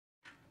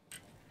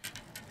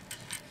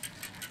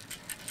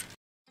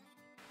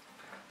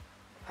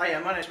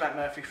Hiya, my name is Matt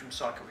Murphy from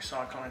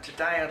CycleRecycle, and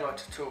today I'd like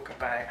to talk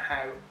about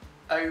how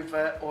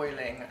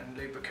over-oiling and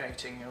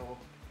lubricating your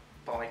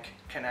bike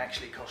can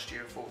actually cost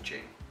you a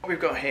fortune. What we've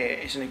got here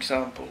is an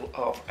example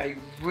of a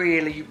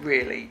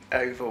really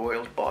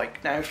over-oiled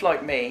bike. Now, if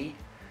like me,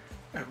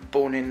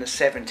 born in the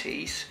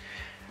 70s,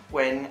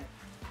 when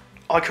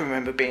I can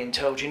remember being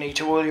told you need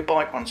to oil your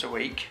bike once a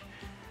week,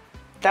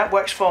 that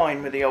works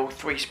fine with the old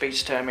 3-speed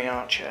Sturmey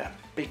Archer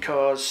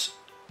because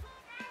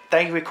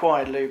they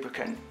require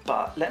lubricant.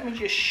 But let me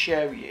just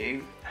show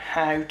you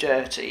how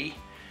dirty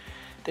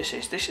this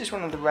is. This is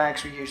one of the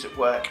rags we use at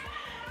work,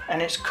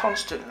 and it's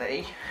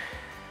constantly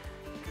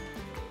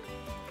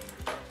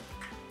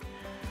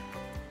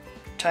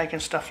taking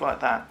stuff like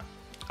that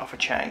off a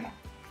chain.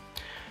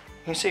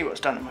 You can see what's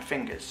done at my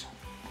fingers.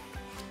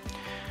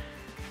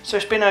 So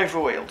it's been over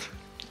oiled.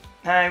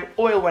 Now,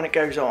 oil, when it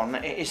goes on,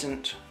 it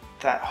isn't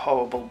that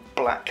horrible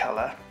black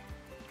colour.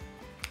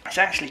 It's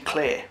actually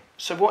clear.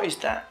 So what is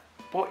that?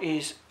 What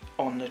is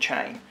on the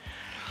chain?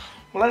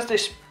 Well, as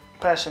this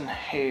person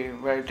who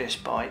rode this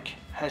bike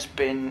has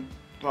been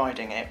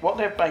riding it, what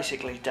they've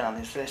basically done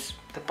is this: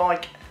 the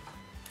bike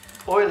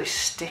oil is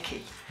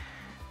sticky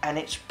and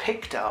it's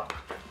picked up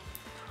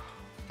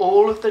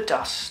all of the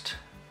dust,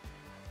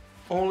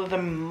 all of the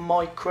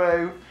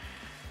micro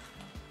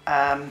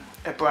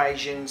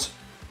abrasions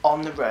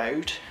on the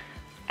road,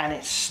 and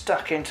it's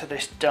stuck into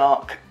this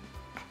dark,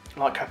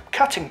 like a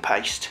cutting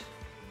paste.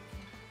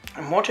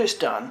 And what it's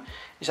done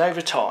is,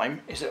 over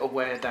time, is it'll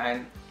wear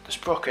down the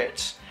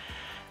sprockets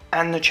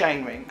and the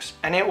chain rings,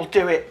 and it will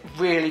do it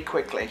really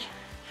quickly.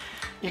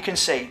 You can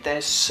see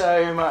there's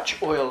so much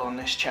oil on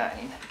this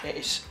chain, it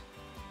is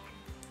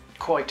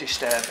quite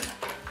disturbing.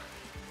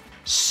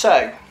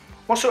 So,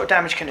 what sort of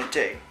damage can it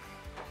do?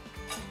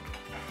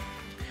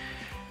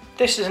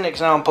 This is an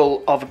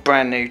example of a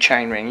brand new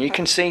chain ring. You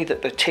can see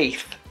that the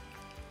teeth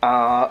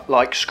are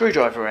like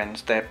screwdriver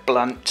ends. They're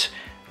blunt,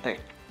 they're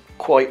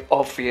quite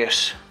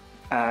obvious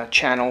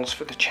channels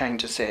for the chain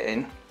to sit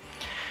in.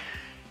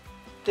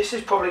 This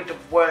is probably the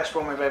worst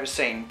one we've ever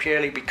seen,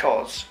 purely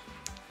because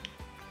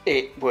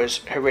it was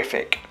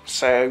horrific.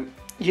 So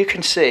you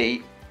can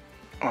see,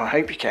 well, I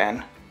hope you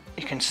can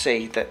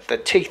see that the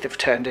teeth have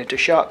turned into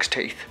shark's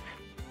teeth.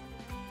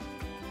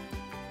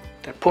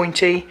 They're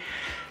pointy,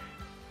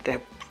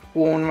 they're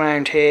worn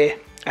around here,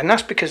 and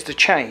that's because the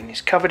chain is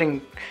covered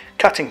in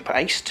cutting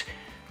paste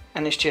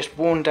and it's just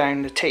worn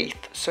down the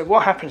teeth. So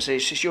what happens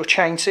is your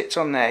chain sits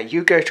on there,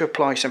 you go to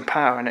apply some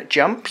power and it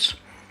jumps.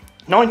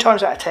 9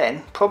 times out of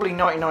 10, probably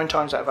 99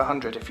 times out of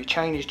 100, if your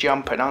chain is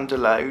jumping under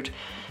load,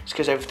 it's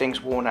because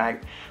everything's worn out.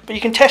 But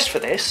you can test for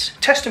this.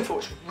 Testing for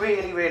it's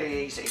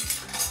really easy.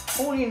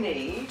 All you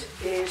need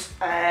is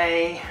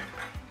a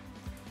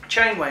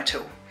chain wear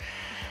tool.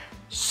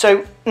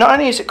 So not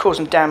only is it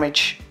causing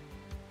damage,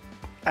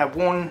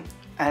 worn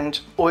and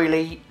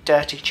oily,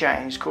 dirty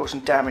chains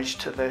causing damage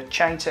to the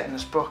chain set and the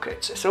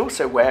sprockets, it's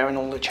also wearing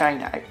all the chain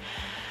out.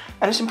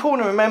 And it's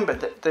important to remember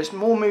that there's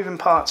more moving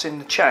parts in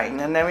the chain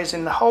than there is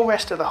in the whole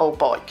rest of the whole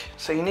bike.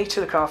 So you need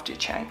to look after your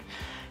chain.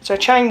 So a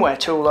chain wear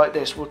tool like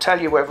this will tell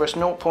you whether it's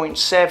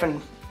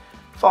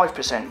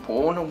 0.75%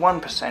 worn or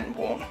 1%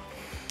 worn.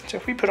 So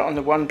if we put it on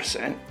the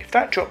 1%, if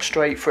that drops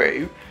straight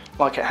through,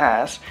 like it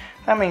has,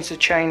 that means the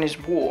chain is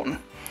worn,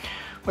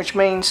 which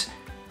means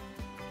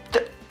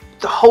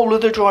the whole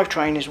of the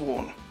drivetrain is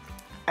worn.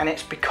 And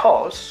it's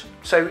because,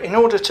 so in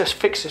order to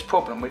fix this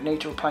problem, we'd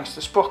need to replace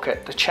the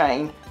sprocket, the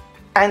chain,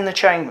 and the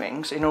chain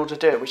rings in order to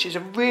do it, which is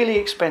a really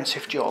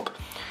expensive job.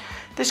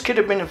 This could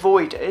have been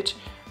avoided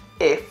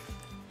if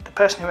the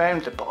person who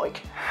owned the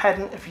bike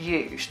hadn't have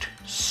used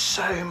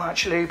so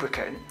much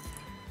lubricant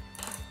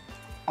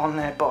on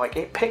their bike.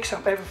 It picks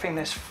up everything,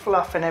 there's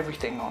fluff and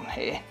everything on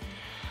here.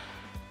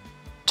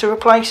 To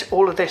replace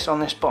all of this on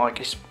this bike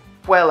is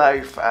well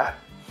over,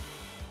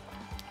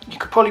 you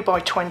could probably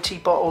buy 20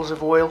 bottles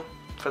of oil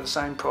for the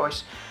same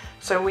price.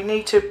 So we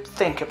need to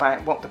think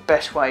about what the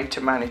best way to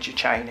manage your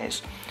chain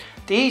is.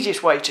 The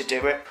easiest way to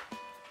do it,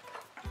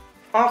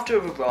 after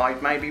a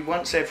ride, maybe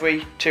once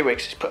every 2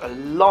 weeks, is put a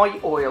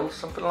light oil,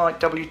 something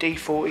like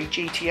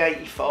WD-40,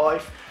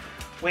 GT85.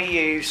 We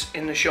use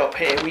in the shop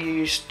here, we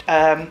use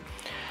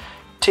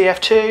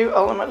TF2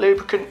 Ultimate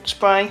Lubricant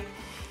Spray.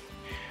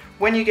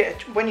 When you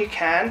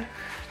can,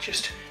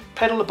 just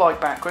pedal the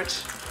bike backwards,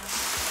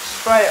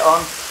 spray it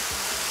on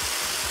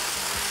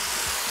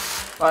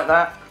like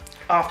that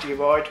after you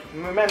ride.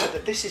 And remember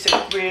that this is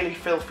a really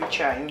filthy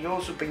chain,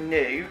 yours will be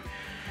new.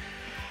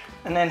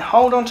 And then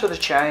hold on to the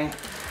chain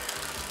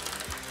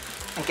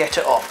and get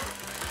it off.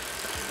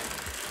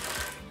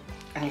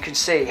 And you can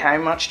see how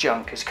much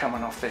junk is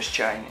coming off this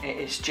chain. It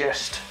is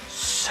just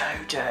so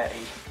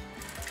dirty.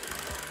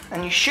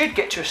 And you should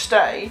get to a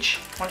stage,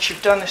 once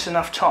you've done this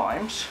enough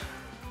times,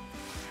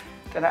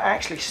 that it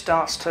actually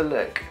starts to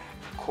look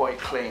quite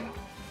clean.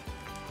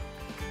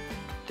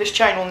 This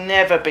chain will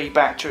never be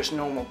back to its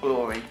normal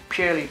glory,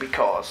 purely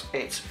because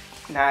it's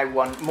now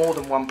more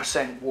than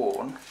 1%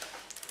 worn,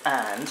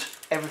 and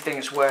everything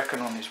it's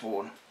working on is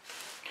worn.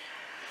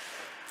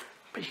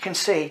 But you can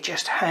see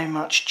just how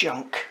much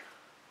junk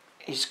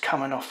is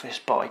coming off this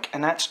bike,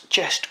 and that's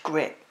just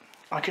grit.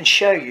 I can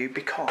show you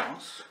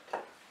because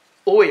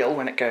oil,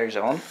 when it goes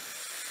on,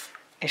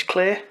 is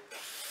clear.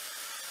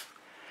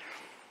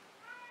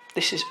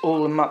 This is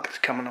all the muck that's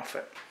coming off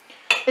it.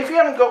 If you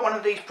haven't got one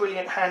of these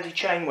brilliant handy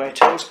chain wear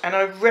tools, and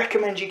I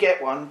recommend you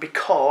get one,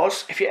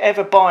 because if you're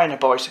ever buying a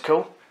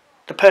bicycle,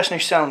 the person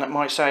who's selling it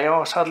might say,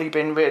 oh, it's hardly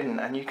been ridden,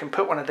 and you can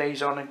put one of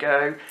these on and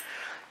go,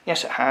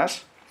 yes it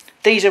has.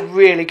 These are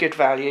really good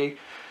value.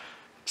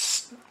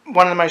 It's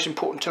one of the most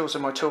important tools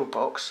in my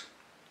toolbox.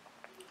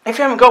 If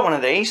you haven't got one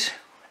of these,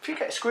 if you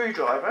get a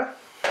screwdriver,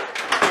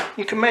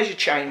 you can measure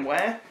chain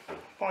wear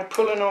by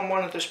pulling on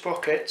one of the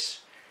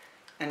sprockets,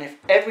 and if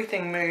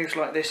everything moves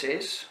like this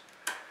is,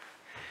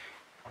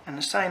 and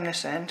the same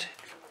this end,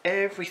 if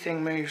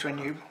everything moves when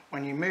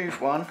you move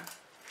one,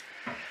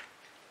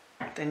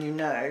 then you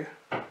know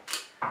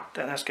that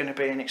that's going to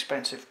be an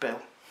expensive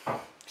bill.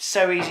 It's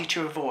so easy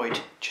to avoid,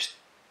 just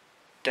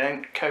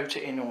don't coat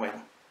it in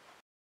oil.